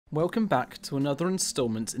Welcome back to another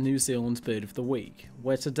instalment in New Zealand's Bird of the Week,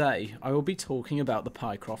 where today I will be talking about the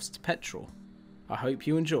Pycroft's petrel. I hope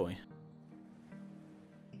you enjoy.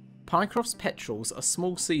 Pycroft's petrels are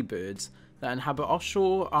small seabirds that inhabit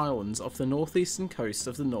offshore islands off the northeastern coast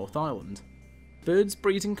of the North Island. Birds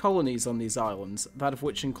breed in colonies on these islands, that of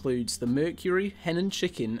which includes the Mercury, Hen and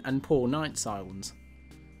Chicken and Poor Knights Islands.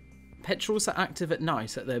 Petrels are active at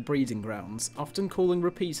night at their breeding grounds, often calling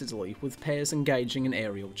repeatedly with pairs engaging in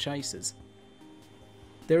aerial chases.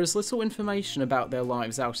 There is little information about their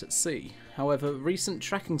lives out at sea, however recent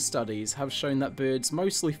tracking studies have shown that birds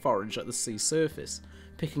mostly forage at the sea surface,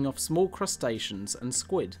 picking off small crustaceans and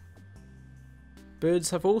squid. Birds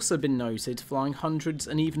have also been noted flying hundreds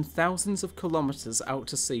and even thousands of kilometres out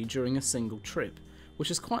to sea during a single trip, which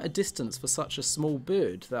is quite a distance for such a small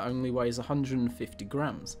bird that only weighs 150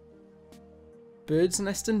 grams. Birds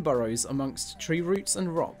nest in burrows amongst tree roots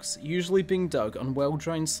and rocks, usually being dug on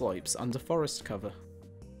well-drained slopes under forest cover.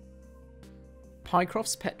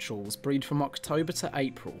 Pycroft's petrels breed from October to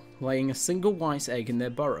April, laying a single white egg in their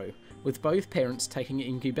burrow, with both parents taking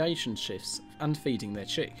incubation shifts and feeding their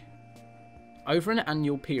chick. Over an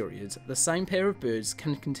annual period, the same pair of birds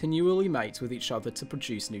can continually mate with each other to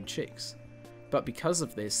produce new chicks. But because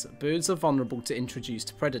of this, birds are vulnerable to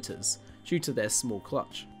introduced predators, due to their small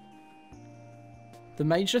clutch. The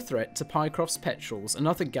major threat to Pycroft's petrels and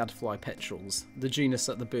other gadfly petrels, the genus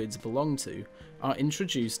that the birds belong to, are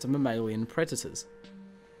introduced mammalian predators.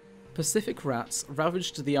 Pacific rats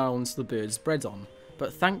ravaged the islands the birds bred on,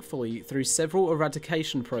 but thankfully through several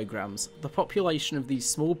eradication programs, the population of these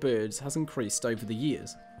small birds has increased over the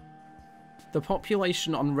years. The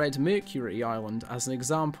population on Red Mercury Island, as an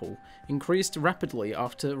example, increased rapidly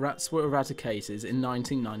after rats were eradicated in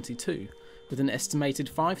 1992, with an estimated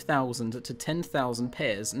 5,000 to 10,000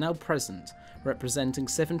 pairs now present, representing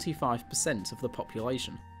 75% of the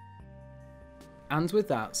population. And with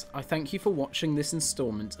that, I thank you for watching this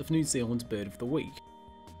instalment of New Zealand's Bird of the Week.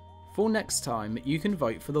 For next time, you can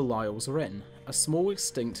vote for the Lyall's wren, a small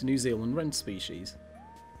extinct New Zealand wren species.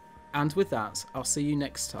 And with that, I'll see you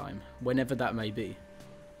next time, whenever that may be.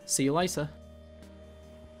 See you later.